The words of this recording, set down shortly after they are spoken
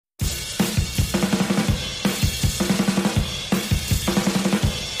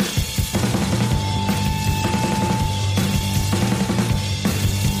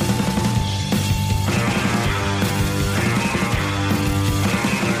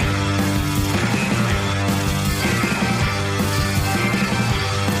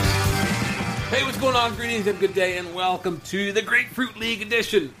long greetings and good day, and welcome to the Grapefruit League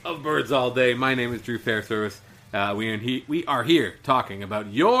edition of Birds All Day. My name is Drew Fairservice. We are here talking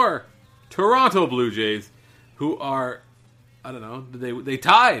about your Toronto Blue Jays, who are, I don't know, they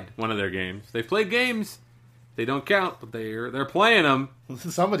tied one of their games. They've played games. They don't count, but they're playing them.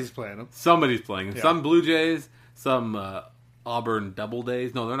 Somebody's playing them. Somebody's playing them. Yeah. Some Blue Jays, some Auburn Double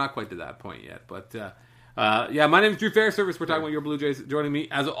Days. No, they're not quite to that point yet. But, my name is Drew Fairservice. We're talking about your Blue Jays. Joining me,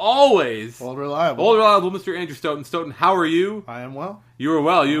 as always, Old reliable. Mr. Andrew Stoughton. Stoughton, how are you? I am well. You are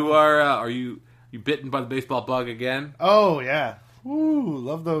well. You are you bitten by the baseball bug again? Oh, yeah. Woo,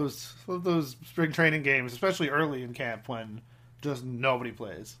 love those spring training games, especially early in camp when just nobody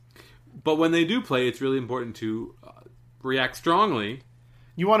plays. But when they do play, it's really important to react strongly.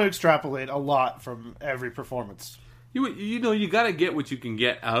 You want to extrapolate a lot from every performance. You got to get what you can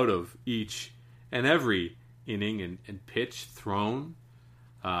get out of each and every inning and pitch thrown.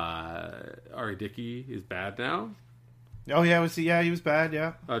 Ari Dickey is bad now. Oh, yeah, he was bad,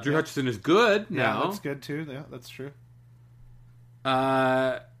 yeah. Drew Hutchison is good now. Yeah, that's good, too. Yeah, that's true.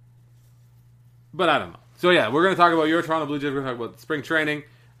 But I don't know. So, yeah, we're going to talk about your Toronto Blue Jays. We're going to talk about spring training,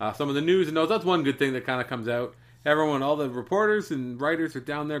 some of the news and notes. That's one good thing that kind of comes out. Everyone, all the reporters and writers are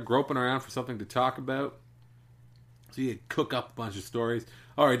down there groping around for something to talk about. So you cook up a bunch of stories.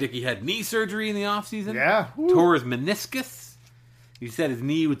 All right, Dickie had knee surgery in the offseason. Yeah. Tore his meniscus. He said his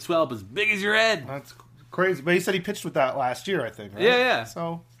knee would swell up as big as your head. That's crazy. But he said he pitched with that last year, I think, right? Yeah.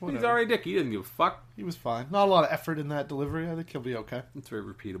 So, whatever. He's already Dickie. He doesn't give a fuck. He was fine. Not a lot of effort in that delivery. I think he'll be okay. It's very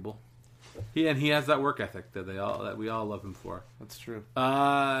repeatable. He has that work ethic that we all love him for. That's true.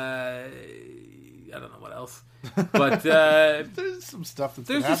 I don't know what else. But there's some stuff that's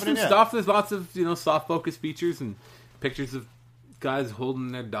there's just some happening, stuff. There's lots of soft focus features and pictures of guys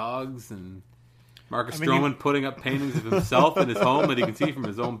holding their dogs and Marcus Stroman putting up paintings of himself in his home that he can see from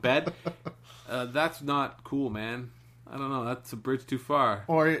his own bed. That's not cool, man. I don't know. That's a bridge too far.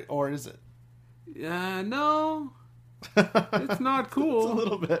 Or is it? No. It's not cool. It's a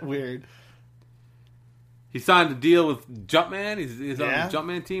little bit weird. He signed a deal with Jumpman. He's on the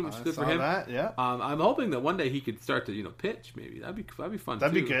Jumpman team, which is good for him. That, yeah. I'm hoping that one day he could start to pitch. Maybe that'd be fun.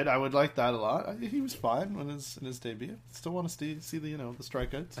 That'd be good. I would like that a lot. He was fine in his debut. Still want to see the the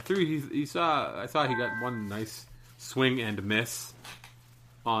strikeouts. I saw he got one nice swing and miss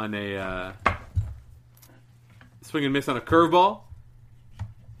on a curveball,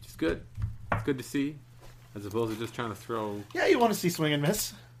 which is good. It's good to see, as opposed to just trying to throw. Yeah, you want to see swing and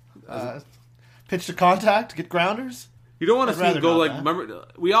miss. Pitch to contact, get grounders. You don't want to see him go like. That. Remember,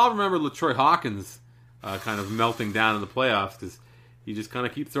 we all remember LaTroy Hawkins kind of melting down in the playoffs because you just kind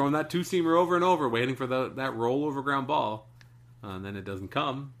of keep throwing that two-seamer over and over, waiting for that rollover ground ball, and then it doesn't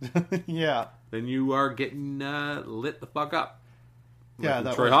come. Yeah. Then you are getting lit the fuck up. Like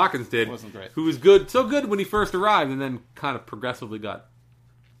that Troy Hawkins did. Wasn't great. Who was good, so good when he first arrived, and then kind of progressively got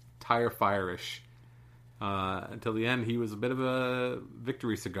tire fire-ish. Until the end, he was a bit of a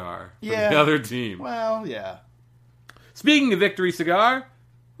victory cigar for the other team. Well, yeah. Speaking of victory cigar,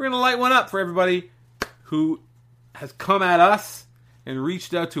 we're going to light one up for everybody who has come at us and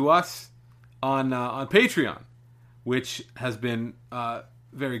reached out to us on Patreon, which has been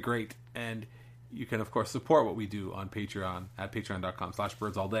very great. And you can, of course, support what we do on Patreon at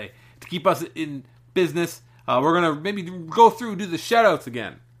patreon.com/birdsallday to keep us in business. We're going to maybe go through, do the shout-outs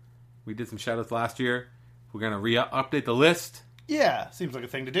again. We did some shout-outs last year. We're going to update the list. Yeah, seems like a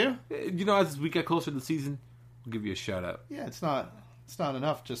thing to do. As we get closer to the season, we'll give you a shout-out. Yeah, it's not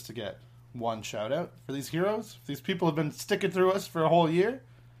enough just to get one shout-out for these heroes. These people have been sticking through us for a whole year.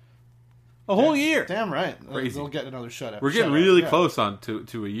 A whole year? Damn right. Crazy. They'll get another shout-out. We're getting really close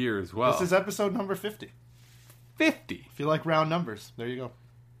to a year as well. This is episode number 50. 50? If you like round numbers, there you go.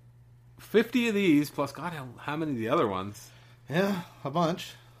 50 of these, plus, God, how many of the other ones? Yeah, a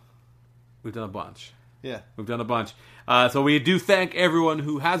bunch. We've done a bunch. Yeah. We've done a bunch. So we do thank everyone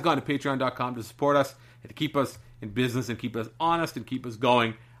who has gone to patreon.com to support us and to keep us in business and keep us honest and keep us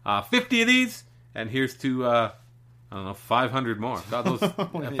going. 50 of these, and here's to, 500 more. God, those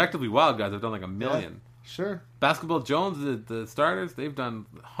effectively wild guys have done like 1 million. Yeah, sure. Basketball Jones, the starters, they've done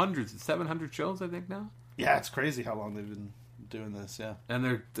hundreds, 700 shows, I think, now. Yeah, it's crazy how long they've been doing this, yeah.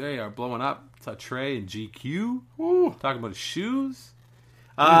 And they are blowing up. Saw Trey and GQ. Woo. Talking about his shoes.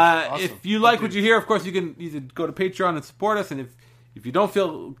 Awesome. If you like what you hear, of course, you can either go to Patreon and support us. And if you don't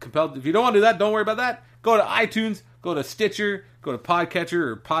feel compelled, if you don't want to do that, don't worry about that. Go to iTunes, go to Stitcher, go to Podcatcher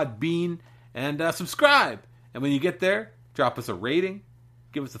or Podbean, and subscribe. And when you get there, drop us a rating.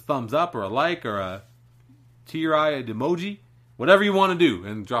 Give us a thumbs up or a like or a tear-eyed emoji. Whatever you want to do,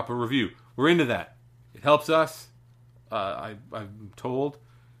 and drop a review. We're into that. It helps us. I'm told.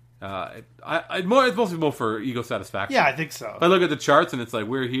 It's mostly more for ego satisfaction. Yeah, I think so. I look at the charts and it's like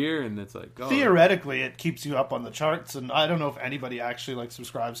we're here, and it's like theoretically it keeps you up on the charts, and I don't know if anybody actually like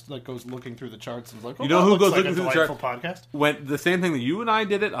subscribes, like goes looking through the charts and is like, oh, you know who goes like looking through the charts? Podcast. When the same thing that you and I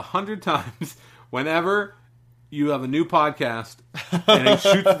did it 100 times. Whenever you have a new podcast and it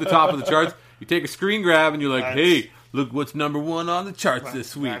shoots at the top of the charts, you take a screen grab and you're like, hey, look what's number one on the charts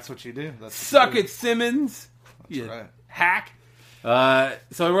this week. That's what you do. Suck it, Simmons. That's right. Hack.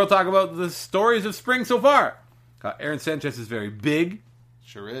 So we'll talk about the stories of spring so far. Aaron Sanchez is very big.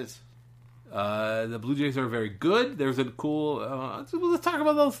 Sure is. The Blue Jays are very good. There's a cool... let's talk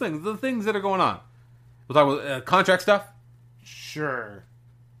about those things. The things that are going on. We'll talk about contract stuff. Sure.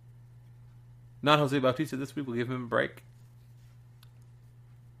 Not Jose Bautista this week. We'll give him a break.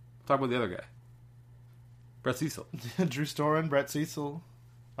 Talk about the other guy. Brett Cecil. Drew Storen, Brett Cecil.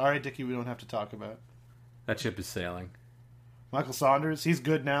 All right, Dickie, we don't have to talk about. That ship is sailing. Michael Saunders, he's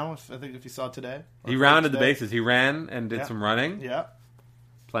good now, I think if you saw today. He rounded the bases. He ran and did some running. Yeah.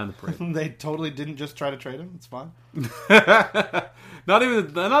 Playing the parade. They totally didn't just try to trade him. It's fine. Not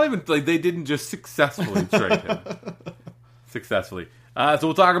even like they didn't just successfully trade him. Successfully. So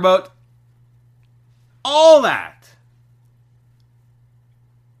we'll talk about all that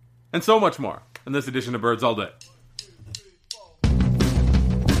and so much more in this edition of Birds All Day.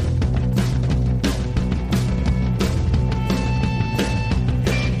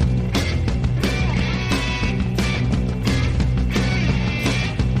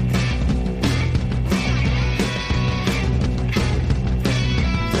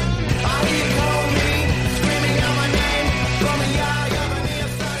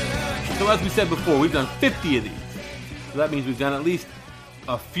 As we said before, we've done 50 of these. So that means we've done at least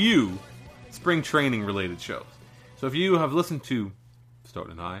a few spring training related shows. So if you have listened to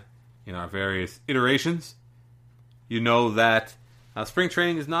Stoughton and I in our various iterations, you know that spring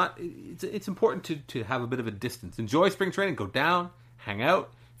training is not... It's important to have a bit of a distance. Enjoy spring training. Go down. Hang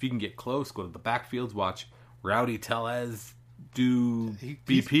out. If you can get close, go to the backfields. Watch Rowdy Tellez do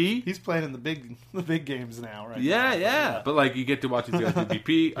BP. He's playing in the big games now, right? Yeah. But like you get to watch his guys do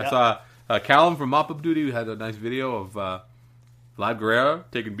BP. I saw... Callum from Mop Up Duty had a nice video of Vlad Guerrero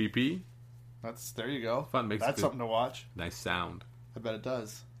taking BP. There you go. Fun. That's something to watch. Nice sound. I bet it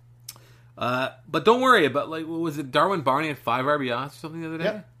does. But don't worry about, like, what was it? Darwin Barney had 5 RBIs or something the other day?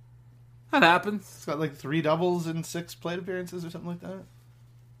 Yep. That happens. He's got like 3 doubles in 6 plate appearances or something like that.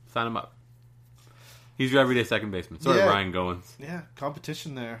 Sign him up. He's your everyday second baseman. Sorry, Ryan Goins. Yeah,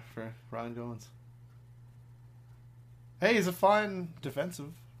 competition there for Ryan Goins. Hey, he's a fine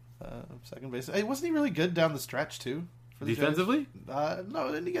defensive second base. Hey, wasn't he really good down the stretch too? For the defensively? No,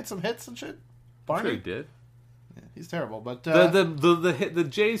 didn't he get some hits and shit? Barney? Sure he did. Yeah, he's terrible, but the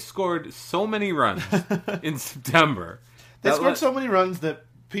Jays scored so many runs in September. They scored so many runs that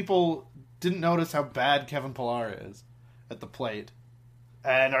people didn't notice how bad Kevin Pillar is at the plate,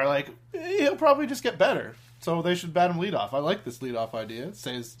 and are like, he'll probably just get better, so they should bat him leadoff. I like this leadoff idea,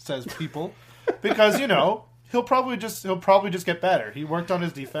 says people, because he'll probably just get better. He worked on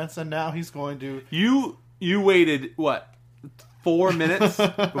his defense, and now he's going to. You waited what 4 minutes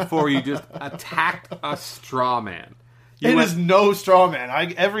before you just attacked a straw man. Is no straw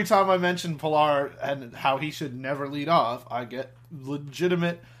man. Every time I mention Pillar and how he should never lead off, I get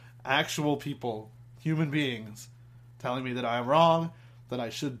legitimate, actual people, human beings, telling me that I am wrong, that I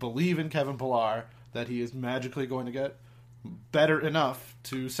should believe in Kevin Pillar, that he is magically going to get better enough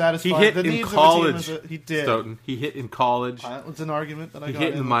to satisfy the needs of the team. He did. Stoughton. He hit in college. That was an argument that I got. He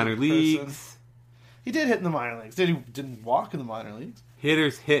hit in the minor leagues. He did hit in the minor leagues. Didn't walk in the minor leagues.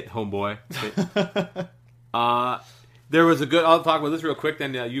 Hitters hit, homeboy. There was a good... I'll talk about this real quick,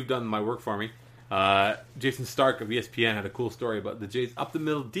 then you've done my work for me. Jason Stark of ESPN had a cool story about the Jays'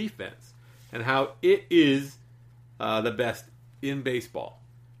 up-the-middle defense and how it is the best in baseball.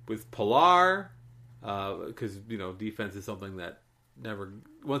 With Pillar, because, defense is something that never...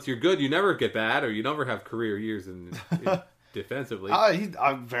 Once you're good, you never get bad, or you never have career years in defensively.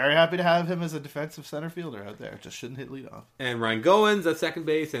 I'm very happy to have him as a defensive center fielder out there. Just shouldn't hit leadoff. And Ryan Goins at second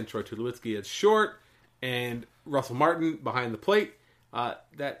base, and Troy Tulowitzki at short, and Russell Martin behind the plate. That,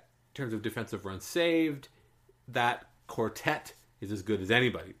 in terms of defensive runs saved, that quartet is as good as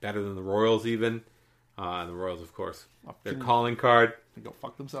anybody. Better than the Royals even. And the Royals, of course, their calling card. They go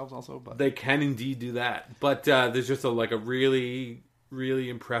fuck themselves also. But they can indeed do that. But there's just a really, really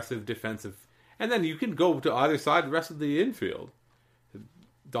impressive defensive. And then you can go to either side, the rest of the infield.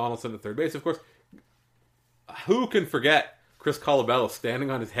 Donaldson at third base, of course. Who can forget Chris Colabello standing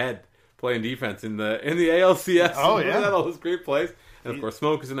on his head playing defense in the ALCS? Oh, yeah. All those great plays. And, of course,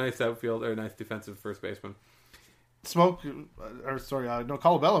 Smoke is a nice outfield, or a nice defensive first baseman. Colabello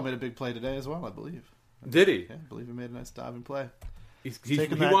made a big play today as well, I believe. Did he? Yeah, I believe he made a nice diving play. He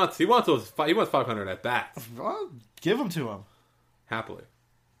wants 500 at bats. Well, give them to him. Happily.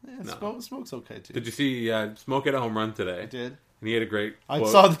 Yeah, No. Smoke's okay too. Did you see Smoke hit a home run today? I did. And he had a great quote.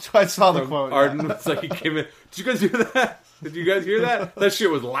 I saw the quote. Arden. It's like he came in. Did you guys hear that? Did you guys hear that? That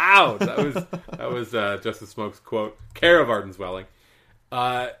shit was loud. That was Justin Smoke's quote. Care of Arden Zwelling.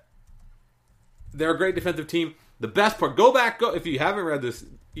 They're a great defensive team. The best part, go if you haven't read this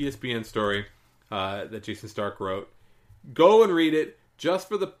ESPN story that Jason Stark wrote, go and read it just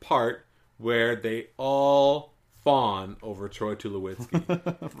for the part where they all fawn over Troy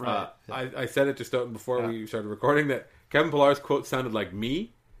Tulowitzki. Right. I said it to Stoughton before we started recording that Kevin Pillar's quote sounded like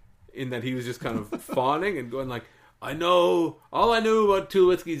me, in that he was just kind of fawning and going like, all I knew about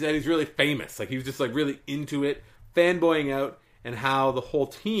Tulowitzki is that he's really famous. Like he was just like really into it, fanboying out, and how the whole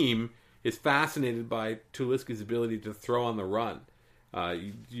team is fascinated by Tulowitzki's ability to throw on the run.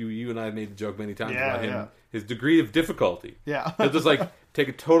 You and I have made the joke many times about him, his degree of difficulty. Yeah. He'll just like take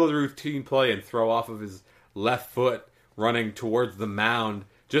a total routine play and throw off of his left foot running towards the mound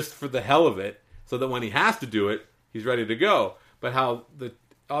just for the hell of it, so that when he has to do it, he's ready to go. But how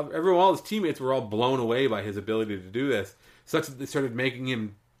all his teammates were all blown away by his ability to do this, such that they started making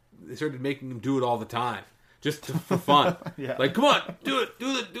him do it all the time. Just for fun. Yeah. Like, come on, do it.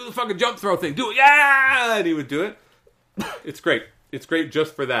 Do the fucking jump throw thing. Do it. Yeah! And he would do it. It's great. It's great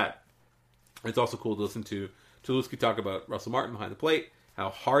just for that. It's also cool to listen to Tulowitzki talk about Russell Martin behind the plate, how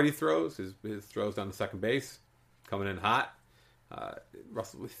hard he throws, his throws down to second base, coming in hot.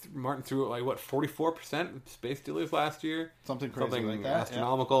 Martin threw at 44% with space dealers last year. Something crazy like that.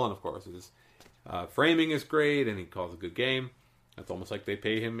 Astronomical. Yeah. And of course, his framing is great, and he calls a good game. It's almost like they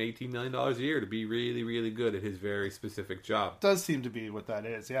pay him $18 million a year to be really, really good at his very specific job. Does seem to be what that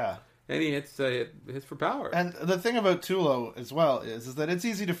is, yeah. And he hits for power. And the thing about Tulo as well is that it's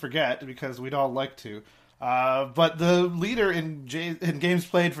easy to forget because we'd all like to. But the leader in games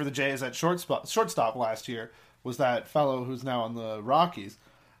played for the Jays at shortstop last year was that fellow who's now on the Rockies.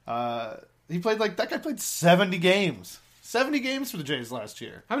 That guy played 70 games. 70 games for the Jays last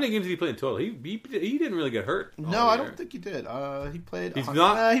year. How many games did he play in total? He didn't really get hurt. No, I don't think he did. He played. He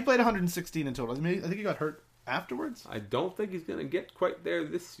played 116 in total. I think he got hurt afterwards. I don't think he's going to get quite there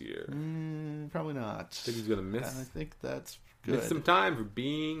this year. Probably not. I think he's going to miss. I think that's good. Miss some time for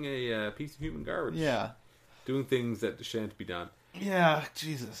being a piece of human garbage. Yeah, doing things that shan't be done. Yeah,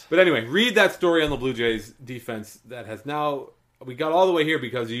 Jesus. But anyway, read that story on the Blue Jays defense that has now. We got all the way here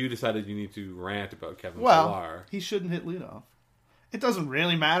because you decided you need to rant about Kevin Pillar. He shouldn't hit leadoff. It doesn't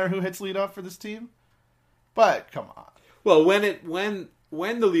really matter who hits leadoff for this team, but come on. Well, when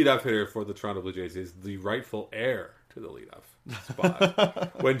the leadoff hitter for the Toronto Blue Jays is the rightful heir to the leadoff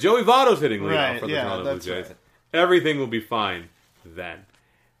spot, when Joey Votto's hitting leadoff for the Toronto Blue Jays, everything will be fine then.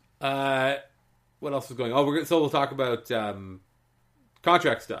 What else is going on? So we'll talk about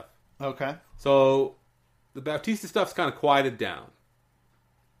contract stuff. Okay. So the Bautista stuff's kind of quieted down.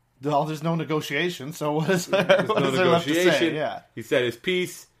 Well, there's no negotiation, so what is there left to say? Yeah. He said his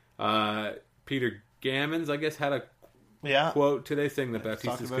piece. Peter Gammons, I guess, had a quote today saying that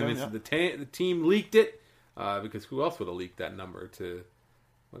Bautista's convinced that the team leaked it, because who else would have leaked that number to,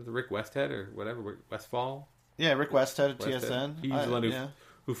 what is it, Rick Westhead or whatever, Westfall? Yeah, Rick Westhead at TSN. He's the one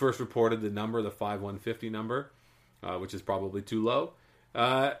who first reported the number, the 5150 number, which is probably too low.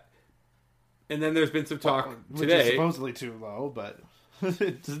 And then there's been some talk today. Which is supposedly too low, but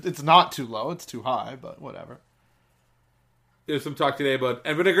it's not too low. It's too high, but whatever. There's some talk today about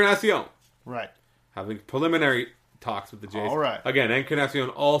Edwin Encarnacion. Right. Having preliminary talks with the Jays. All right. Again, Encarnacion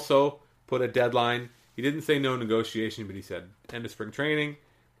also put a deadline. He didn't say no negotiation, but he said end of spring training.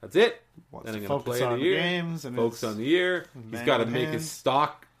 That's it. Then I'm going to play the year. Games and focus on the year. He's got to make his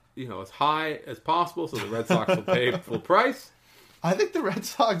stock, as high as possible, so the Red Sox will pay full price. I think the Red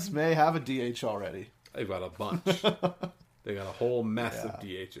Sox may have a DH already. They've got a bunch. They got a whole mess of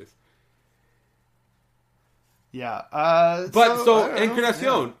DHs. Yeah.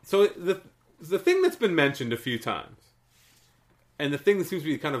 Encarnacion. Yeah. So the thing that's been mentioned a few times, and the thing that seems to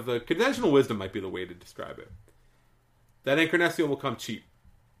be kind of the conventional wisdom might be the way to describe it, that Encarnacion will come cheap.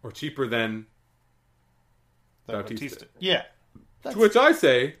 Or cheaper than Bautista. Yeah. To which I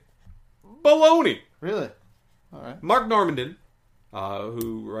say, baloney. Really? All right. Mark Normandin,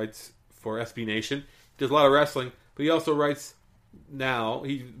 who writes for SB Nation, does a lot of wrestling, but he also writes now.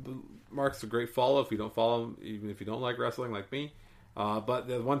 Mark's a great follow if you don't follow him, even if you don't like wrestling like me. But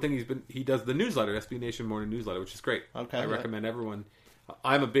the one thing he does the newsletter, SB Nation Morning Newsletter, which is great. Okay. I recommend everyone.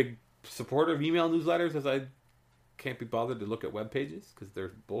 I'm a big supporter of email newsletters, as I can't be bothered to look at web pages because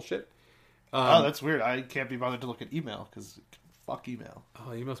they're bullshit. Oh, that's weird. I can't be bothered to look at email because fuck email.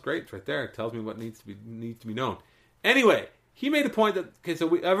 Oh, email's great. It's right there. It tells me what needs to be known. Anyway, he made a point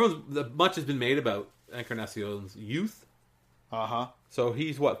that much has been made about Encarnacion's youth. So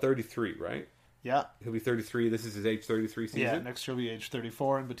he's 33, right? Yeah. He'll be 33. This is his age 33 season. Yeah, next year will be age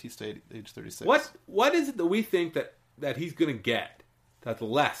 34 and Batista age 36. What is it that we think that he's going to get that's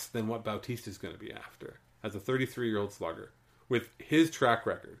less than what Bautista's going to be after as a 33-year-old slugger with his track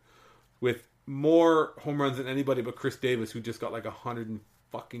record, with more home runs than anybody but Chris Davis, who just got like $160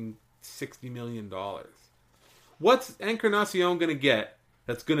 million. What's Encarnacion going to get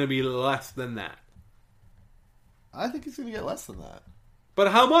that's going to be less than that? I think he's going to get less than that.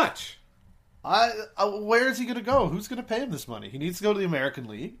 But how much? Where is he going to go? Who's going to pay him this money? He needs to go to the American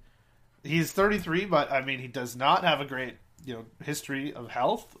League. He's 33, but I mean, he does not have a great history of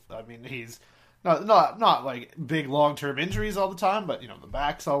health. I mean, he's not like big long-term injuries all the time, but the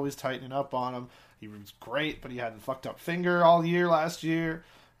back's always tightening up on him. He was great, but he had a fucked up finger all year last year.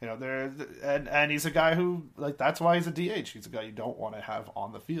 And he's a guy who that's why he's a DH. He's a guy you don't want to have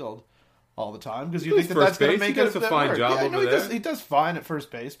on the field all the time because you think that's going to make it a fine job over there. He does fine at first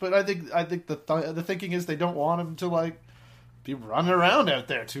base, but I think the thinking is they don't want him to be running around out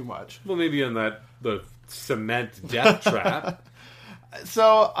there too much. Well, maybe in the cement death trap.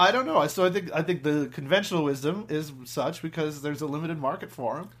 So I don't know. So I think the conventional wisdom is such because there's a limited market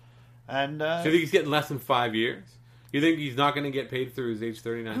for him. And so you think he's getting less than 5 years? You think he's not going to get paid through his age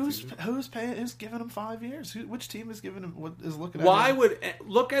 39 season? Who's paying? Who's giving him 5 years? Which team is giving him? What is looking at? Why would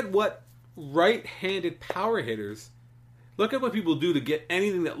look at what right-handed power hitters? Look at what people do to get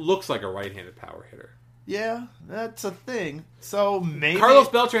anything that looks like a right-handed power hitter. Yeah, that's a thing. So maybe Carlos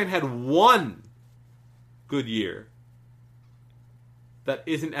Beltran had one good year that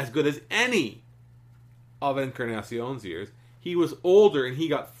isn't as good as any of Encarnacion's years. He was older and he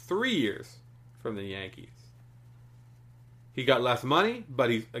got 3 years from the Yankees. He got less money, but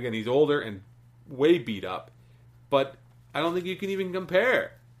he's older and way beat up. But I don't think you can even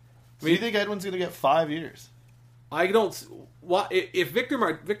compare. So you think Edwin's going to get 5 years? I don't. If Victor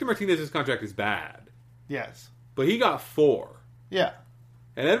Martinez's contract is bad, yes, but he got 4. Yeah,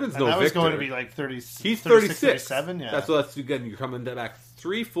 and Edwin's no Victor. That was going to be like 30. He's 36. 37, yeah. That's again. You're coming back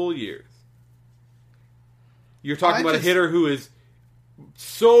 3 full years. You're talking about a hitter who is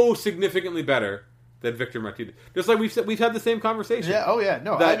so significantly better than Victor Martinez. Just like we've had the same conversation. Yeah. Oh yeah.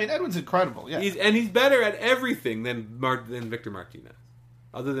 No. I mean, Edwin's incredible. Yeah. He's better at everything than Victor Martinez,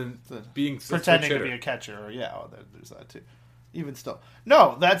 other than being pretending to be a catcher. Or there's that too. Even still,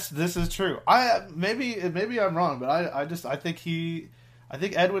 no. This is true. Maybe I'm wrong, but I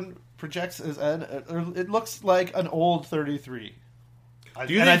think Edwin projects as it looks like an old 33. I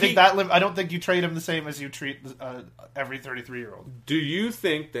don't think you trade him the same as you treat every 33-year-old. Do you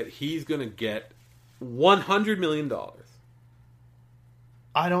think that he's going to get $100 million?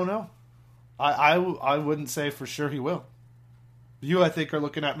 I don't know. I wouldn't say for sure he will. You, I think, are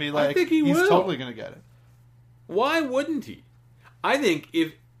looking at me like I think he's totally going to get it. Why wouldn't he? I think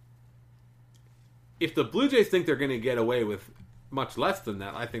if the Blue Jays think they're going to get away with much less than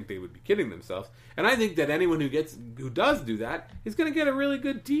that, I think they would be kidding themselves. And I think that anyone who does do that is going to get a really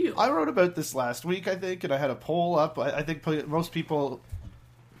good deal. I wrote about this last week, I think, and I had a poll up. I think most people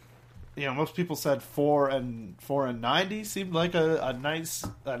said 4 and 90 seemed like a nice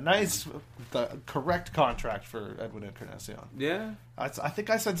correct contract for Edwin Encarnacion. Yeah, I think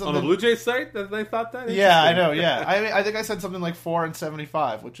I said something on the Blue Jays site that they thought that. Yeah, I know. Yeah, I think I said something like 4 and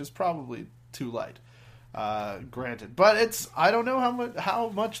 75, which is probably too light. Granted, but I don't know how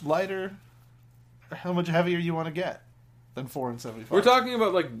much lighter, how much heavier you want to get than 4 and 75. We're talking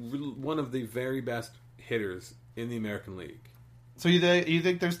about like one of the very best hitters in the American League. So you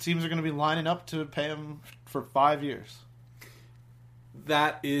think there's teams are going to be lining up to pay him for 5 years?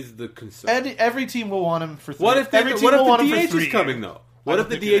 That is the concern. Every team will want him for 3. What if the DH is coming though? What if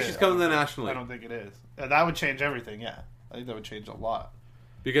the DH is coming to the National League? I don't think it is. That would change everything. Yeah, I think that would change a lot.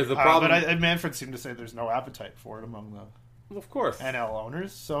 Because the problem, but Manfred seemed to say there's no appetite for it among the of course NL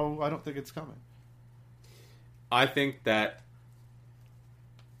owners, so I don't think it's coming. I think that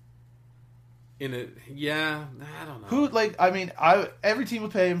I don't know. Every team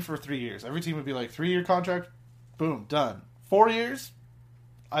would pay him for 3 years. Every team would be like 3-year contract, boom, done. 4 years,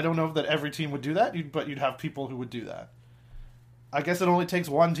 I don't know that every team would do that, but you'd have people who would do that. I guess it only takes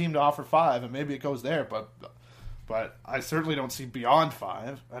one team to offer 5, and maybe it goes there, but I certainly don't see beyond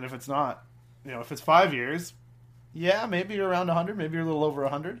 5. And if it's not, if it's 5 years, yeah, maybe you're around 100, maybe you're a little over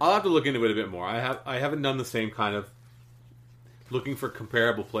 100. I'll have to look into it a bit more. I haven't done the same kind of looking for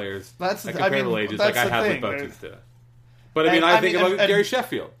comparable players at comparable ages like I have with Bautista. But I mean, And, I think about and- Gary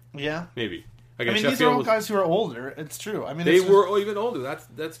Sheffield, Yeah. maybe. I Again, mean, these are Sheffield all was, guys who are older. It's true. I mean, they it's were even older.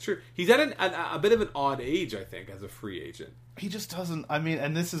 That's true. He's at a bit of an odd age, I think, as a free agent. he just doesn't. I mean,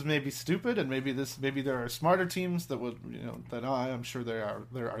 and this is maybe stupid, and maybe there are smarter teams that would, than I'm sure there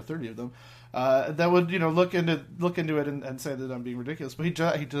are 30 of them, that would, look into it and say that I'm being ridiculous. But he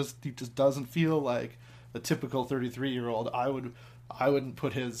just doesn't feel like the typical 33-year-old. I wouldn't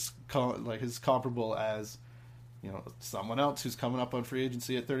put his comparable as, someone else who's coming up on free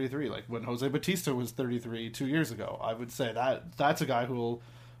agency at 33, like when Jose Bautista was 33 2 years ago. I would say that's a guy who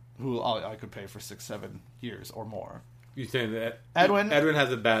I could pay for 6-7 years or more. You saying that Edwin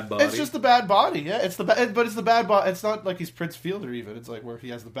has a bad body? It's just the bad body, yeah. But it's the bad body. It's not like he's Prince Fielder even. It's like where he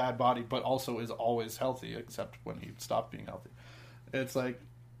has the bad body, but also is always healthy, except when he stopped being healthy. It's like,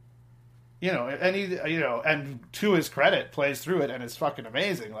 and he, and to his credit, plays through it and is fucking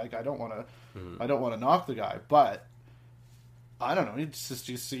amazing. Like I don't want to knock the guy, but I don't know. It's just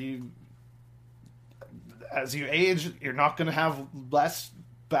you see, as you age, you're not going to have less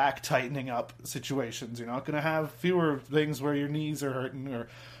back tightening up situations. You're not going to have fewer things where your knees are hurting or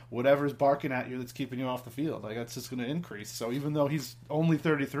whatever's barking at you that's keeping you off the field. Like that's just going to increase. So even though he's only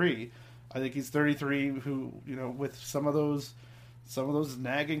 33, I think he's 33 who, with some of those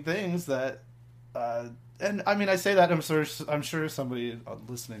nagging things that and I mean I say that I'm sure somebody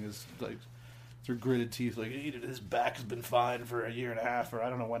listening is like through gritted teeth like his back has been fine for a year and a half, or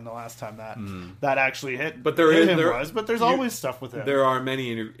I don't know when the last time that actually hit. But but there's always stuff with him. There are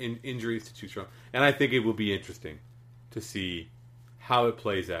many injuries to choose from, and I think it will be interesting to see how it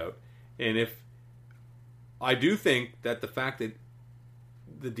plays out. And if I do think that the fact that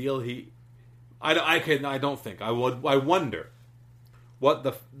the deal I wonder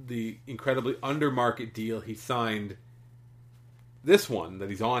what the incredibly undermarket deal he signed, this one that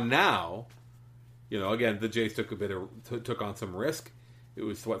he's on now. Again, the Jays took on some risk. It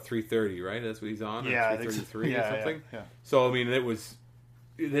was what, 330, right? That's what he's on. Yeah, 333 or something. Yeah. So I mean, it was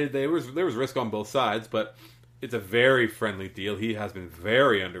there was risk on both sides, but it's a very friendly deal. He has been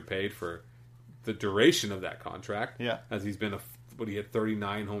very underpaid for the duration of that contract. Yeah, as he's been he had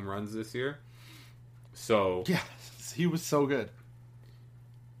 39 home runs this year. So yeah, he was so good.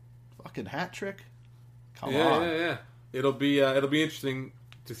 Fucking hat trick. Come on. Yeah. It'll be interesting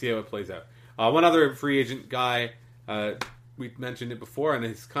to see how it plays out. One other free agent guy, we mentioned it before, and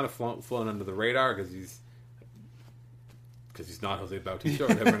he's kind of flown under the radar because he's not Jose Bautista or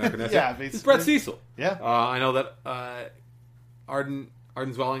whatever. Yeah, it's Brett Cecil. Yeah, I know that Arden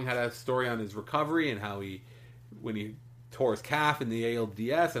Zwelling had a story on his recovery and how when he tore his calf in the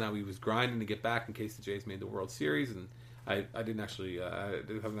ALDS and how he was grinding to get back in case the Jays made the World Series. And I haven't actually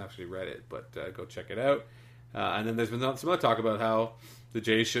read it, but go check it out. And then there's been some other talk about how the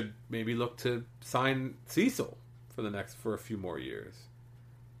Jays should maybe look to sign Cecil for a few more years.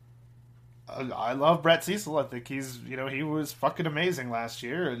 I love Brett Cecil. I think he's, he was fucking amazing last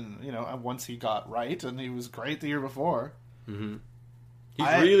year, and once he got right, and he was great the year before. Mm-hmm.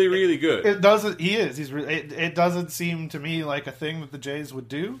 He's really, really good. It doesn't. He is. He's. It doesn't seem to me like a thing that the Jays would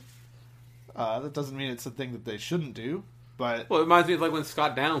do. That doesn't mean it's a thing that they shouldn't do. But it reminds me of like when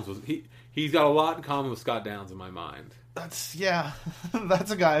Scott Downs was. He's got a lot in common with Scott Downs in my mind. That's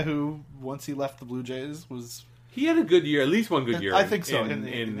a guy who once he left the Blue Jays was. He had a good year, at least one good year. I think so. With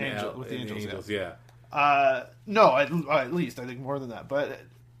the Angels, yeah. No, at least I think more than that. But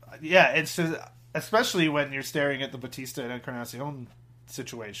yeah, it's just, especially when you're staring at the Bautista and Encarnacion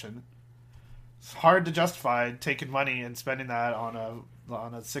situation. It's hard to justify taking money and spending that on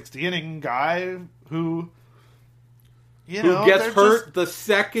a 60 inning guy who gets hurt the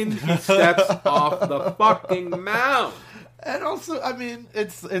second he steps off the fucking mound. And also, I mean,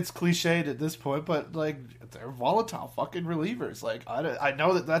 it's cliched at this point, but like they're volatile fucking relievers. Like I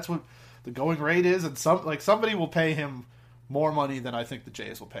know that's what the going rate is, and somebody will pay him more money than I think the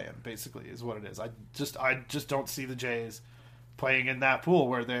Jays will pay him. Basically, is what it is. I just don't see the Jays playing in that pool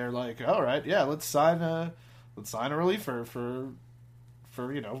where they're like, all right, yeah, let's sign a reliever for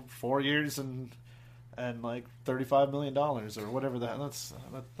 4 years and like $35 million or whatever that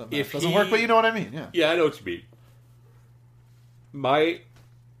doesn't work. But you know what I mean? Yeah, I know what you mean.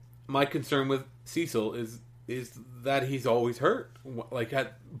 My concern with Cecil is that he's always hurt, like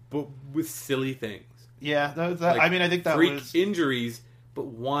with silly things. Yeah, I mean, I think that freak was injuries, but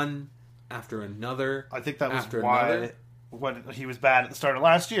one after another. I think that was why when he was bad at the start of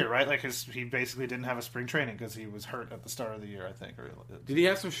last year, right? Like he basically didn't have a spring training because he was hurt at the start of the year, I think. Did he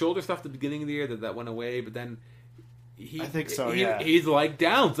have some shoulder stuff at the beginning of the year that went away? But then I think so. He's like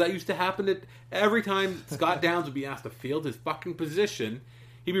Downs. That used to happen every time Scott Downs would be asked to field his fucking position.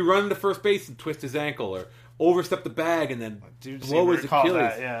 He'd be running to first base and twist his ankle, overstep the bag and then Dude, blow his Achilles.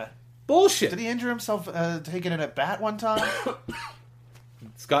 That, yeah. Bullshit. Did he injure himself taking it at bat one time?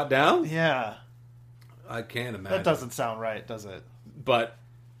 Scott Downs? Yeah. I can't imagine. That doesn't sound right, does it? But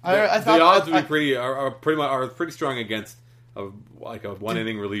I the thought odds would be pretty strong against a one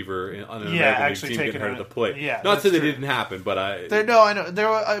inning reliever on an American League team getting hurt at the plate. Yeah, not saying it didn't happen, but I know.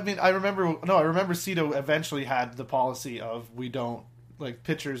 I remember Cito eventually had the policy of we don't like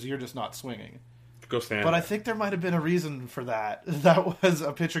pitchers. You're just not swinging. Go stand. But I think there might have been a reason for that. That was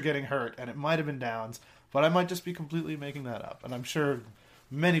a pitcher getting hurt, and it might have been Downs. But I might just be completely making that up, and I'm sure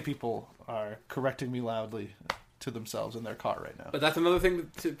many people are correcting me loudly to themselves in their car right now. But that's another thing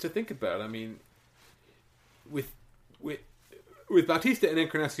to think about. I mean, with Bautista and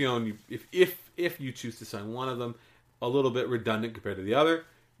Encarnacion, if you choose to sign one of them, a little bit redundant compared to the other,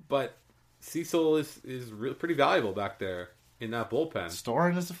 but Cecil is pretty valuable back there in that bullpen.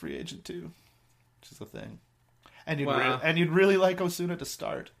 Storin is a free agent too, which is the thing. And you'd really like Osuna to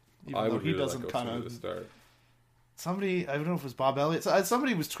start, even though he doesn't kind of start. Somebody, I don't know if it was Bob Elliott.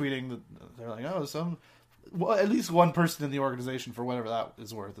 Somebody was tweeting that they're like, at least one person in the organization, for whatever that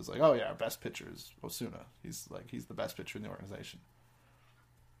is worth, is like, oh yeah, our best pitcher is Osuna. He's the best pitcher in the organization.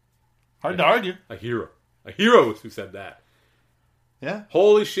 Hard to argue. A hero who said that. Yeah.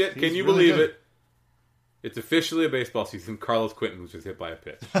 Holy shit! Can you really believe good. it? It's officially a baseball season. Carlos Quentin was just hit by a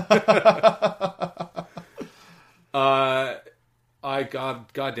pitch.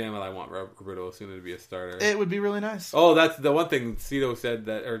 God damn it! I want Roberto Osuna to be a starter. It would be really nice. Oh, that's the one thing Cito said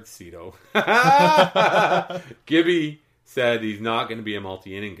Gibby said he's not going to be a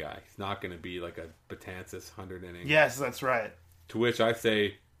multi-inning guy. He's not going to be like a Betances 100-inning. Yes, that's right. To which I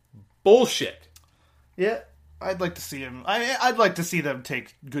say, bullshit. Yeah, I'd like to see him. I'd like to see them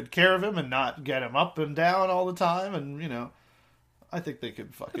take good care of him and not get him up and down all the time. And I think they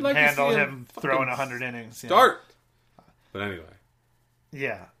could fucking handle him throwing 100 innings. Start. But anyway.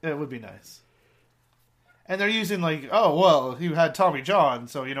 Yeah, it would be nice. And they're using you had Tommy John,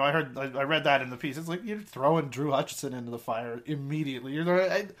 so I read that in the piece. It's like you're throwing Drew Hutchison into the fire immediately.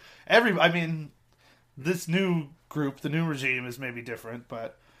 This new group, the new regime is maybe different,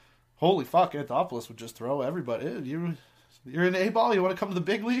 but holy fuck, Anthopoulos would just throw everybody. You're in A-ball. You want to come to the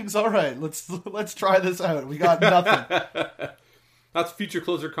big leagues? All right, let's try this out. We got nothing. That's future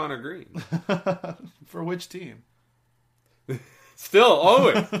closer Connor Green. For which team? Still,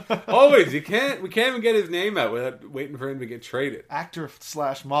 always. We can't even get his name out without waiting for him to get traded.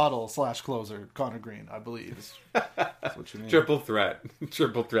 Actor/model/closer Connor Green, I believe. That's what you mean. Triple threat. Let's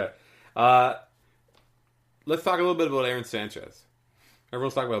talk a little bit about Aaron Sanchez.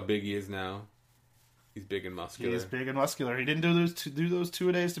 Everyone's talking about how big he is now. He's big and muscular. He is big and muscular. He didn't do those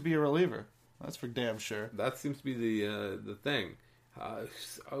 2 days to be a reliever. That's for damn sure. That seems to be the thing.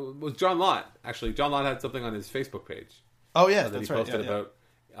 Was John Lott. Actually, John Lott had something on his Facebook page. Oh, yeah, that that's he posted about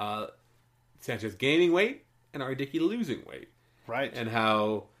Sanchez gaining weight and R. Dickey losing weight. Right. And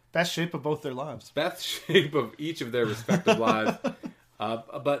how... Best shape of both their lives. Best shape of each of their respective lives.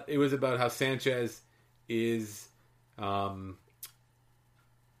 But it was about how Sanchez is...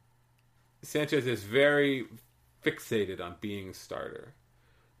 Sanchez is very fixated on being a starter,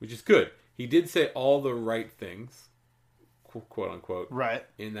 which is good. He did say all the right things, quote unquote, right?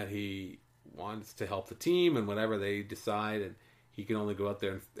 In that he wants to help the team and whatever they decide, and he can only go out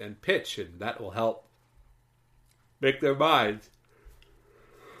there and pitch, and that will help make their minds.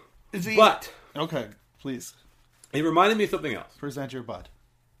 Is he? But okay, please. It reminded me of something else. Present your butt.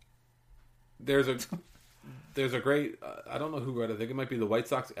 There's a great I don't know who wrote it. I think it might be the White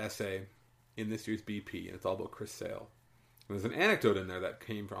Sox essay in this year's BP, and it's all about Chris Sale. And there's an anecdote in there that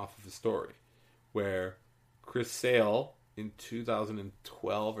came off of a story where Chris Sale in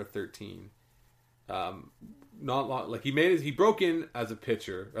 2012 or 13, not long, like he broke in as a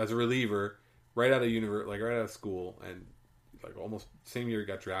pitcher, as a reliever, right out of school, and like almost same year he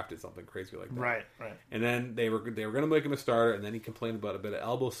got drafted, something crazy like that. Right. And then they were going to make him a starter, and then he complained about a bit of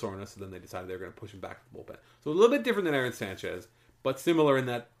elbow soreness, and then they decided they were going to push him back to the bullpen. So a little bit different than Aaron Sanchez, but similar in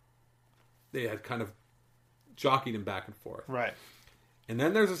that they had kind of jockeyed him back and forth. Right. And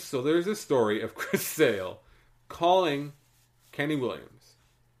then there's this story of Chris Sale calling Kenny Williams,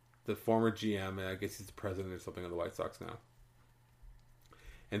 the former GM, and I guess he's the president or something of the White Sox now,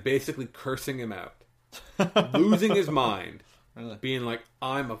 and basically cursing him out, losing his mind, really? Being like,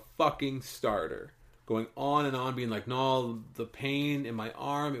 I'm a fucking starter, going on and on, being like, no, the pain in my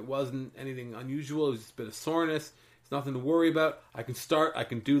arm, it wasn't anything unusual, it was just a bit of soreness, it's nothing to worry about, I can start, I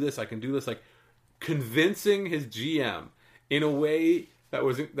can do this, like convincing his GM in a way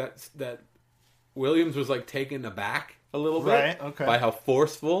that Williams was like taken aback a little bit Right, okay. by how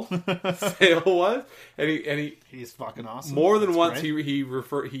forceful Sale was, and He's fucking awesome. more than That's once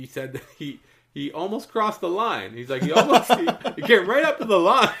great. he said that he almost crossed the line. He's like he came right up to the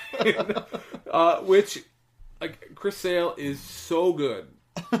line, which like Chris Sale is so good,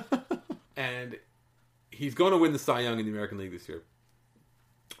 and he's going to win the Cy Young in the American League this year.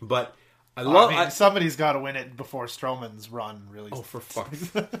 But I love somebody's got to win it before Stroman's run. Really. Oh, for fuck's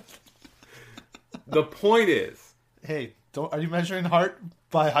sake. The point is, Hey, are you measuring heart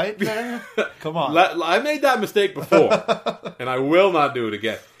by height there? Come on. I made that mistake before, and I will not do it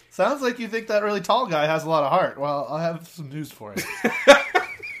again. Sounds like you think that really tall guy has a lot of heart. Well, I have some news for you.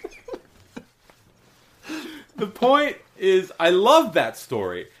 The point is, I love that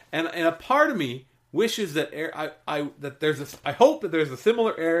story, and a part of me wishes that I hope that there's a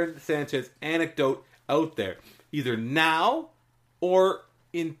similar Aaron Sanchez anecdote out there, either now or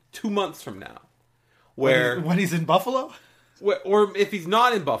in 2 months from now, where when he's in Buffalo, or if he's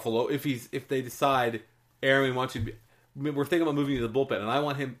not in Buffalo, if they decide Aaron, we want you to be, we're thinking about moving to the bullpen, and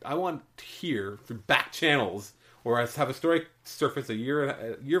I want to hear through back channels or have a story surface a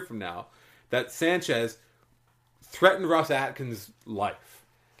year from now that Sanchez threatened Russ Atkins' life,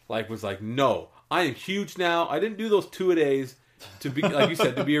 was like, no, I am huge now. I didn't do those 2-a-days to be, like you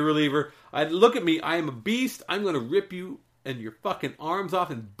said, to be a reliever. Look at me. I am a beast. I'm going to rip you and your fucking arms off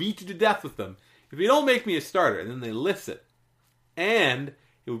and beat you to death with them if you don't make me a starter. And then they listen. And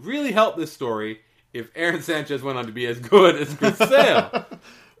it would really help this story if Aaron Sanchez went on to be as good as Chris Sale.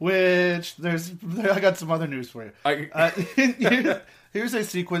 Which I got some other news for you. Here's a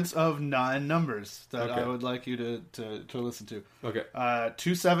sequence of 9 numbers that I would like you to listen to. Okay.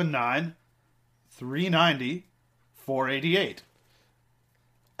 279, 390, 488.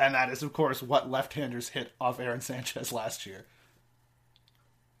 And that is, of course, what left-handers hit off Aaron Sanchez last year.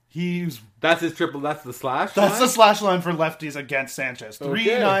 That's his triple. That's the slash. That's line? the slash line for lefties against Sanchez.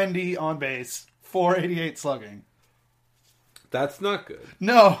 390 on base, 488 slugging. That's not good.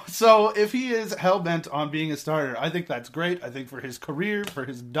 No, so if he is hell-bent on being a starter, I think that's great. I think for his career, for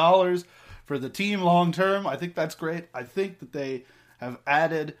his dollars, for the team long-term, I think that's great. I think that they have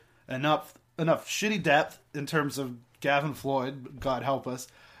added enough shitty depth in terms of Gavin Floyd, God help us,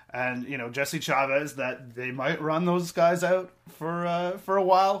 and Jesse Chavez, that they might run those guys out for a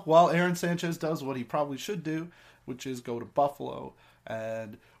while Aaron Sanchez does what he probably should do, which is go to Buffalo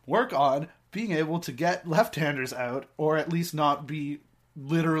and work on being able to get left-handers out, or at least not be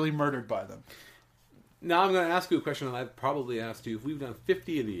literally murdered by them. Now I'm going to ask you a question that I've probably asked you. If we've done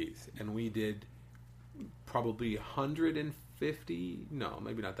 50 of these, and we did probably 150, no,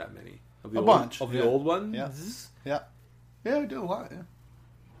 maybe not that many. Of the old ones? Yeah, we did a lot, yeah.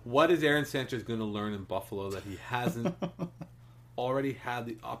 What is Aaron Sanchez going to learn in Buffalo that he hasn't already had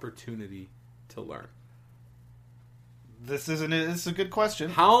the opportunity to learn? This is a good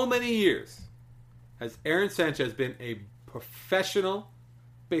question. How many years has Aaron Sanchez been a professional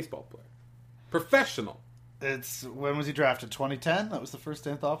baseball player? Professional. When was he drafted? 2010? That was the first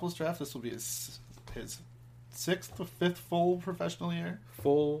Anthopoulos draft. This will be his 6th or 5th full professional year.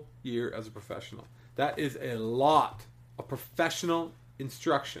 Full year as a professional. That is a lot of professional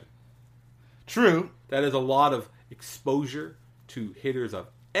instruction. True. That is a lot of exposure to hitters of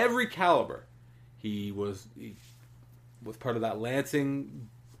every caliber. He was part of that Lansing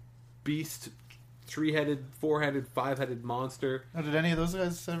beast, 3-headed, 4-headed, 5-headed monster. Now, did any of those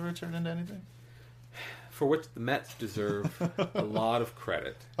guys ever turn into anything? For which the Mets deserve a lot of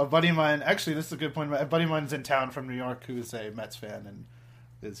credit. A buddy of mine, actually, this is a good point. A buddy of mine's in town from New York who is a Mets fan and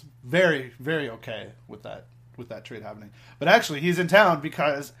is very, very okay with that trade happening. But actually, he's in town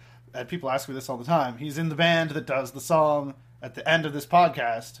because, and people ask me this all the time, he's in the band that does the song at the end of this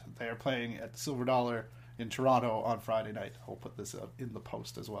podcast. They are playing at Silver Dollar in Toronto on Friday night. I'll put this up in the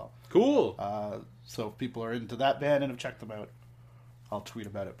post as well. Cool. So if people are into that band and have checked them out, I'll tweet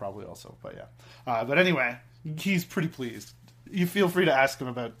about it probably also. But yeah. But anyway, he's pretty pleased. You feel free to ask him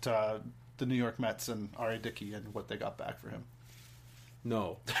about the New York Mets and R.A. Dickey and what they got back for him.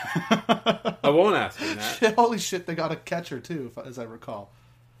 No. I won't ask him that. Holy shit, they got a catcher too, as I recall.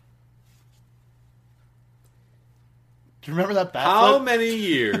 Do you remember that bat How flip? many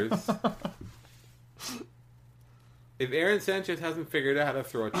years... If Aaron Sanchez hasn't figured out how to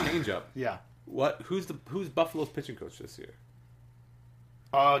throw a changeup, yeah. Who's Buffalo's pitching coach this year?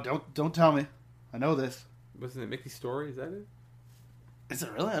 Oh, don't tell me. I know this. Wasn't it Mickey Story? Is that it? Is it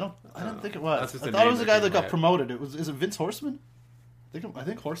really? I didn't think it was. That's I just thought a it was name the guy that that got came promoted. Is it Vince Horseman? I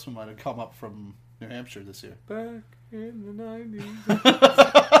think Horseman might have come up from New Hampshire this year. Back in the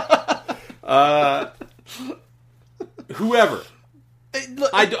 90s. Whoever. Hey,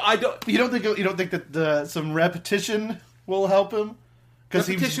 look, I don't. You don't think that some repetition will help him?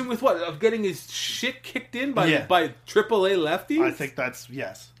 Repetition with what? Of getting his shit kicked in by Yeah. by AAA lefties?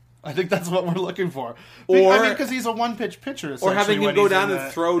 I think that's what we're looking for. Or because he's a one-pitch pitcher, or having him when go he's down in and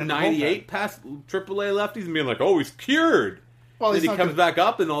the- throw in the 98 bullpen. past AAA lefties and being like, oh, he's cured. Well, Then he's he not comes gonna- back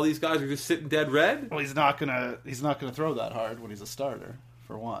up and all these guys are just sitting dead red. Well, he's not gonna throw that hard when he's a starter.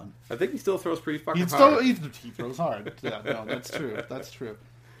 For one, I think he still throws pretty fucking he hard. throws hard. Yeah, no, that's true. That's true.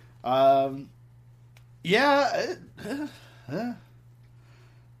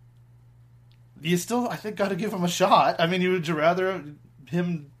 You still, I think, got to give him a shot. I mean, would you rather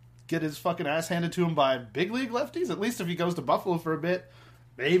him get his fucking ass handed to him by big league lefties? At least if he goes to Buffalo for a bit,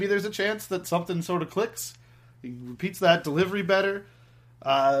 maybe there's a chance that something sort of clicks. He repeats that delivery better.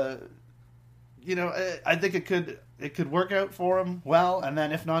 I think it could work out for him well, and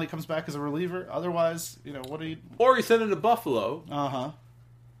then if not, he comes back as a reliever. Otherwise, what do you? Or he sent him to Buffalo Uh-huh.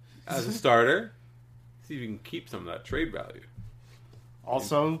 as a starter. See if you can keep some of that trade value.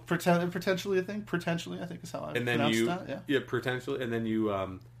 Also, potentially, I think is how I And then pronounced that. Yeah. potentially, and then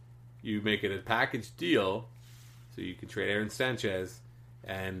you make it a package deal, so you can trade Aaron Sanchez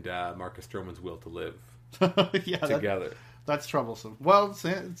and Marcus Stroman's will to live Yeah, together. that's troublesome. Well,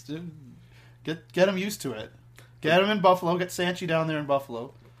 get him used to it. Get him in Buffalo. Get Sanchi down there in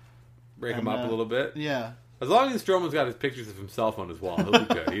Buffalo. Break him And, up a little bit. Yeah. As long as Stroman's got his pictures of himself on his wall, he'll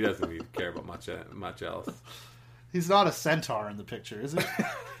be good. He doesn't need to care about much else. He's not a centaur in the picture, is he?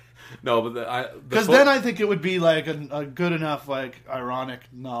 No, but Because then I think it would be like a good enough, like, ironic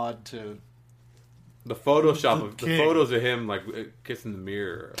nod to. the Photoshop of the king. photos of him like kissing the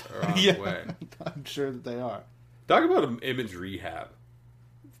mirror are on the way. I'm sure that they are. Talk about an image rehab.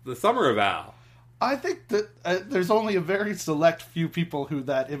 The Summer of Al. I think that there's only a very select few people who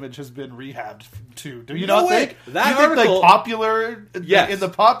that image has been rehabbed to. Do you No not way. think? That you think article- like popular Yes. in the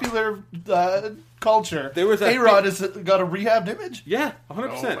popular culture, There was that A-Rod has got a rehabbed image? Yeah,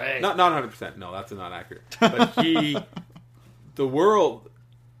 100%. No way. Not 100%. No, that's not accurate. But the world,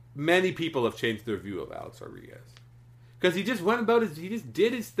 many people have changed their view of Alex Rodriguez. Because he just went about he just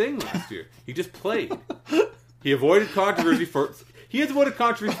did his thing last year. He just played. He avoided controversy he has avoided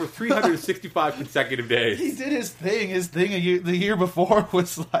controversy for 365 consecutive days. He did his thing. His thing the year before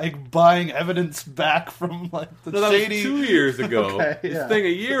was like buying evidence back from like the No, that shady. was 2 years ago. Okay, His yeah. thing a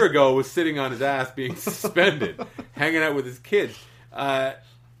year ago was sitting on his ass being suspended, hanging out with his kids.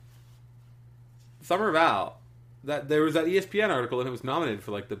 Summer of Al, there was that ESPN article and it was nominated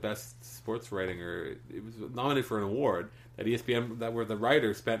for like the best sports writing, or it was nominated for an award that ESPN where the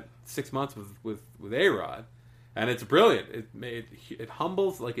writer spent 6 months with A-Rod, and it's brilliant. It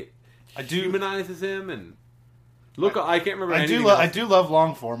humbles, like it humanizes him, and look, I can't remember. I anything do. I else. do love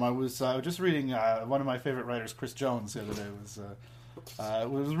long form. I was just reading one of my favorite writers, Chris Jones, the other day.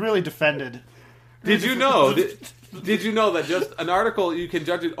 Was really defended. Did you know? Did you know that just an article you can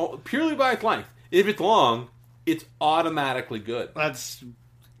judge it purely by its length? If it's long, it's automatically good. That's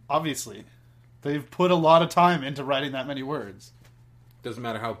obviously they've put a lot of time into writing that many words. Doesn't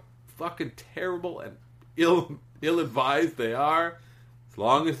matter how fucking terrible and ill-advised they are, as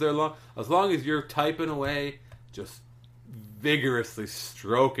long as they're long, as long as you're typing away, just vigorously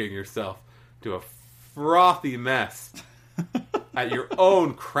stroking yourself to a frothy mess at your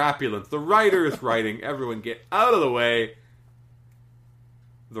own crapulence. The writer is writing. Everyone get out of the way.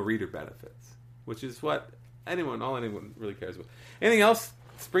 The reader benefits, which is what all anyone really cares about. Anything else?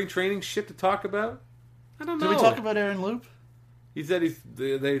 Spring training shit to talk about? I don't know. Did we talk about Aaron Loop? He said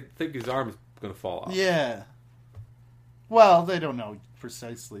they think his arm is going to fall off. Yeah. Well, they don't know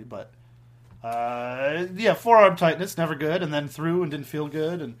precisely, but forearm tightness, never good, and then threw and didn't feel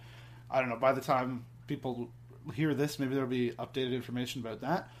good, and I don't know. By the time people hear this, maybe there'll be updated information about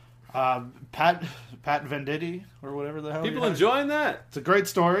that. Pat Venditti or whatever the hell. People enjoying that. It's a great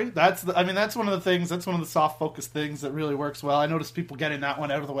story. That's one of the things. That's one of the soft focus things that really works well. I noticed people getting that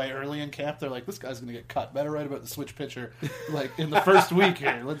one out of the way early in camp. They're like, "This guy's going to get cut. Better write about the switch pitcher like in the first week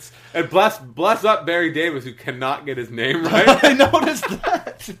here." Let's. And bless up Barry Davis, who cannot get his name right. I noticed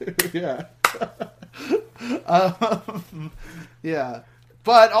that too. Yeah. Yeah.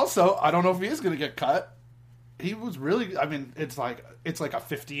 But also, I don't know if he is going to get cut. He was really. I mean, it's like a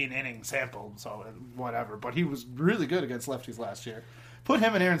 15 inning sample, so whatever. But he was really good against lefties last year. Put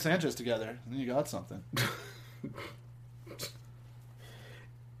him and Aaron Sanchez together, and you got something.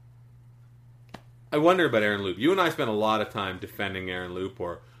 I wonder about Aaron Loop. You and I spent a lot of time defending Aaron Loop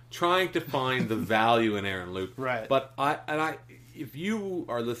or trying to find the value in Aaron Loop. Right. But if you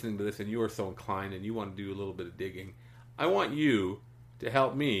are listening to this and you are so inclined and you want to do a little bit of digging, I want you to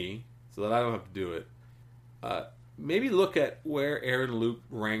help me so that I don't have to do it. maybe look at where Aaron Loup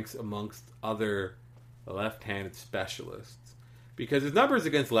ranks amongst other left-handed specialists. Because his numbers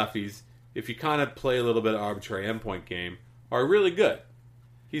against lefties, if you kind of play a little bit of arbitrary endpoint game, are really good.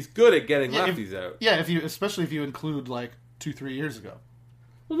 He's good at getting lefties out. Yeah, especially if you include like 2-3 years ago.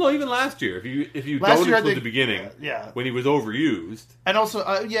 Well, no, even last year. If you Last don't year, I include think- the beginning, yeah. when he was overused, And also,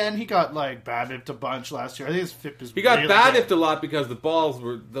 and he got like BABIP'd a bunch last year. I think his FIP is he got really BABIP'd good. a lot because the balls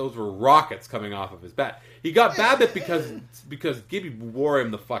were rockets coming off of his bat. He got BABIP'd because Gibby wore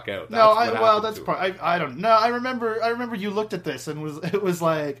him the fuck out. That's part. I don't know. I remember you looked at this and it was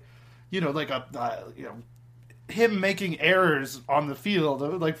like, him making errors on the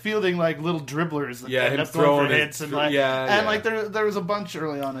field, like fielding like little dribblers that end him up going throwing for hits and like like there was a bunch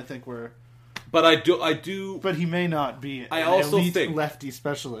early on, I think, where. But I do. But he may not be I an also elite think lefty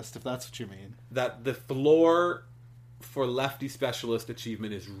specialist, if that's what you mean. that the floor for lefty specialist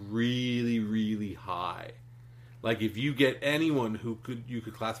achievement is really, really high. Like if you get anyone who you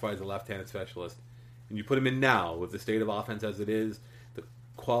could classify as a left-handed specialist, and you put him in now with the state of offense as it is, the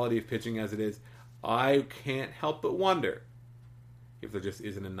quality of pitching as it is, I can't help but wonder if there just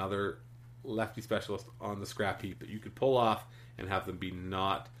isn't another lefty specialist on the scrap heap that you could pull off and have them be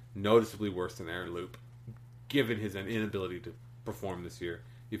not noticeably worse than Aaron Loup, given his inability to perform this year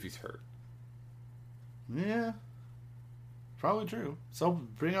if he's hurt. Yeah, probably true. So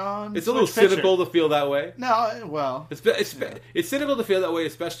bring on. It's a little cynical to feel that way. No, well, It's cynical to feel that way,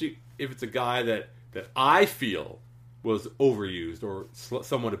 especially if it's a guy that I feel was overused or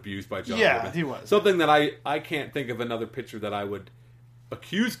somewhat abused by John Gibbons. He was. Something that I can't think of another pitcher that I would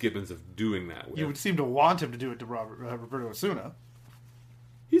accuse Gibbons of doing that with. You would seem to want him to do it to Roberto Osuna.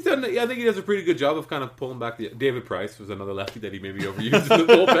 He's done. I think he does a pretty good job of kind of pulling back. David Price was another lefty that he maybe overused in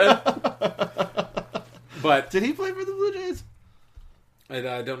the bullpen. But Did he play for the Blue Jays?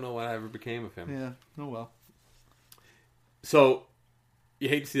 I don't know what ever became of him. Yeah. Oh well. So you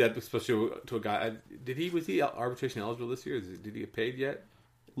hate to see that, especially to a guy. Was he arbitration eligible this year? Did he get paid yet?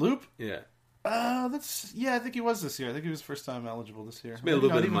 Loup? Yeah. I think he was this year. I think he was first time eligible this year. He's made a little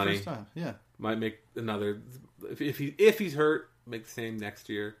bit of money. First time. Yeah. Might make another. If he's hurt, make the same next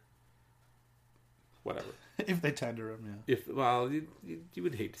year. Whatever. If they tender him, yeah. You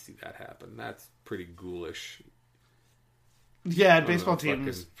would hate to see that happen. That's pretty ghoulish. Yeah, and baseball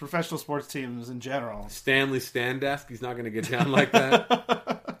teams, professional sports teams in general. Stanley Standesk, he's not going to get down like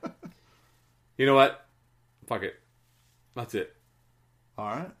that. You know what? Fuck it. That's it. All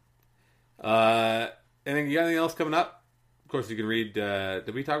right. You got anything else coming up? Of course, you can read.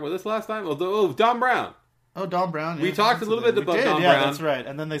 Did we talk about this last time? Don Brown. Oh, Don Brown. Yeah. We talked a little bit about Don Brown. Yeah, that's right.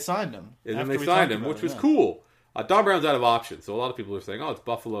 And then they signed him. And then they signed him, which was cool. Don Brown's out of options, so a lot of people are saying, "Oh, it's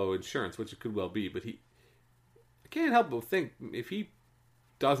Buffalo insurance," which it could well be. But I can't help but think if he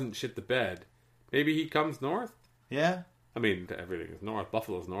doesn't shit the bed, maybe he comes north. Yeah. I mean, everything is north.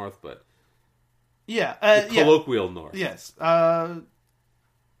 Buffalo's north, but yeah, colloquial north. Yes.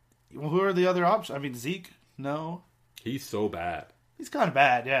 Who are the other options? I mean, Zeke. No. He's so bad. He's kind of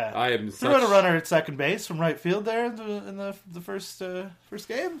bad. Yeah. I am. Threw in a runner at second base from right field there in the first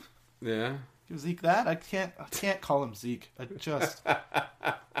game. Yeah. Give Zeke that. I can't call him Zeke. It's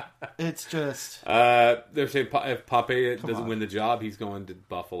just. They're saying if Pompey doesn't win the job, he's going to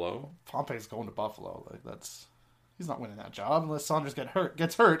Buffalo. Pompey's going to Buffalo. He's not winning that job unless Saunders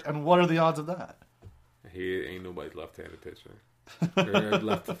gets hurt. And what are the odds of that? He ain't nobody's left-handed pitcher or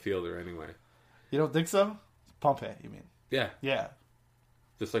left fielder anyway. You don't think so? Pompey, you mean? Yeah. Yeah.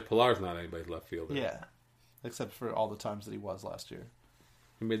 Just like Pilar's not anybody's left fielder. Yeah. Except for all the times that he was last year.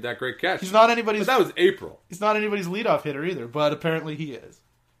 He made that great catch. He's not anybody's. But that was April. He's not anybody's leadoff hitter either, but apparently he is.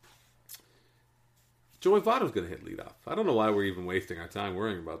 Joey Votto's going to hit leadoff. I don't know why we're even wasting our time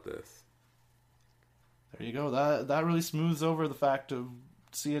worrying about this. There you go. That really smooths over the fact of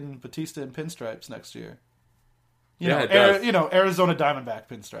seeing Batista in pinstripes next year. It does. Arizona Diamondback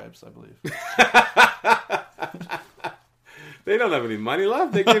pinstripes, I believe. They don't have any money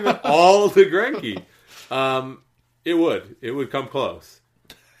left. They gave it all to Greinke. It would come close.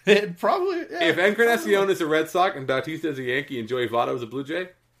 It probably. Yeah, if Encarnacion is a Red Sox and Bautista is a Yankee and Joey Votto is a Blue Jay,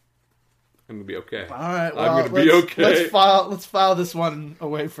 I'm gonna be okay. All right, well, I'm gonna be okay. Let's file this one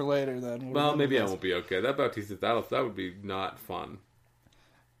away for later then. Well, maybe I won't be okay. That Bautista, that would be not fun.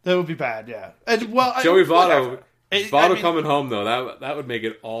 That would be bad, yeah. Joey Votto. Coming home though, that would make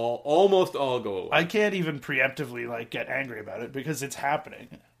it almost all go away. I can't even preemptively get angry about it because it's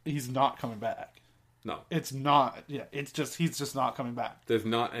happening. He's not coming back. No, it's not. Yeah, he's just not coming back. There's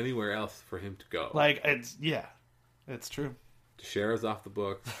not anywhere else for him to go. It's true. Teixeira's off the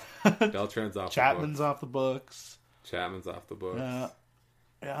books. Beltran's off. Chapman's off the books. Chapman's off the books.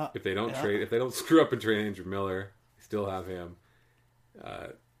 Yeah. If they don't trade, if they don't screw up and trade Andrew Miller, still have him.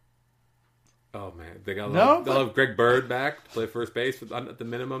 Oh man, they'll have Greg Bird back to play first base at the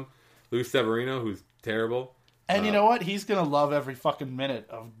minimum. Luis Severino, who's terrible. And you know what? He's gonna love every fucking minute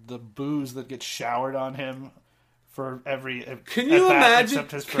of the booze that gets showered on him for every. Can you imagine?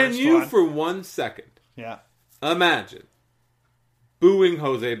 Can you for 1 second? Yeah. Imagine booing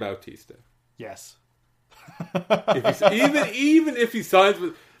Jose Bautista. Yes. even if he signs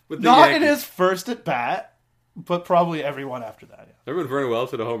with the not Yankees. in his first at bat, but probably everyone after that. Yeah. Remember when Vernon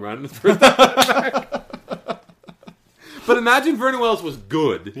Wells hit a home run in his first at bat? But imagine Vernon Wells was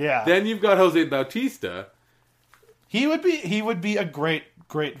good. Yeah. Then you've got Jose Bautista. He would be a great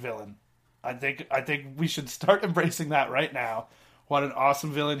villain. I think we should start embracing that right now. What an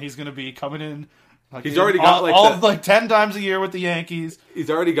awesome villain he's going to be coming in. Like He's already got like 10 times a year with the Yankees. He's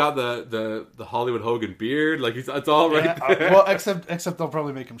already got the Hollywood Hogan beard. Like it's all right. Yeah, well, except they'll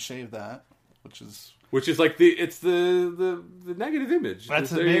probably make him shave that, which is like the negative image.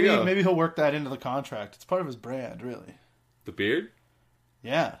 That's maybe he'll work that into the contract. It's part of his brand, really. The beard?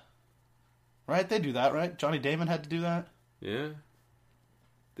 Yeah. Right? They do that, right? Johnny Damon had to do that. Yeah.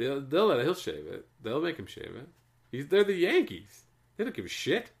 He'll shave it. They'll make him shave it. They're the Yankees. They don't give a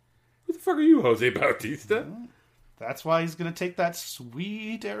shit. Who the fuck are you, Jose Bautista? That's why he's going to take that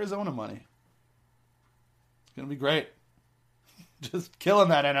sweet Arizona money. It's going to be great. Just killing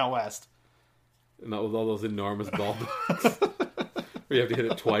that NL West. And not with all those enormous ball bats. Where you have to hit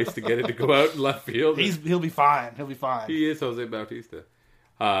it twice to get it to go out in left field. He'll be fine. He'll be fine. He is Jose Bautista.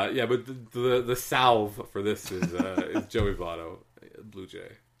 Yeah, but the salve for this is Joey Votto, Blue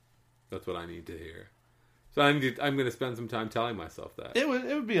Jay. That's what I need to hear. So I'm going to spend some time telling myself that. It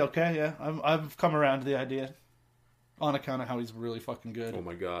would be okay, yeah. I've come around to the idea. On account of how he's really fucking good. Oh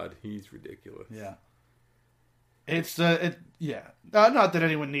my god, he's ridiculous. Yeah. Not that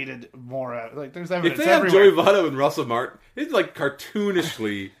anyone needed more. Like, there's evidence if they have everywhere. Joey Votto and Russell Martin, it's like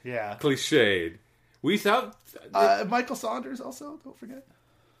cartoonishly cliched. We saw Michael Saunders also. Don't forget.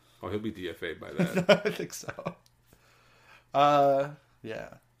 Oh, he'll be DFA'd by then. I think so. Yeah.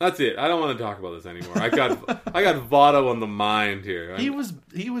 That's it. I don't want to talk about this anymore. I got Votto on the mind here. He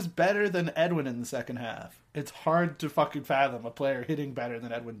was better than Edwin in the second half. It's hard to fucking fathom a player hitting better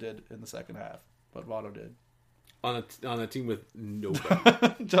than Edwin did in the second half, but Votto did. On a team with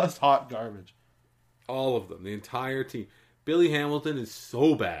nobody. Just hot garbage. All of them. The entire team. Billy Hamilton is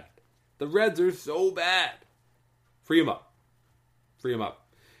so bad. The Reds are so bad. Free him up.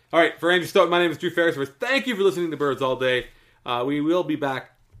 All right, for Andrew Stoughton, my name is Drew Ferris. Thank you for listening to Birds All Day. We will be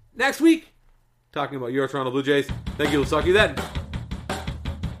back next week talking about your Toronto Blue Jays. Thank you. We'll talk to you then.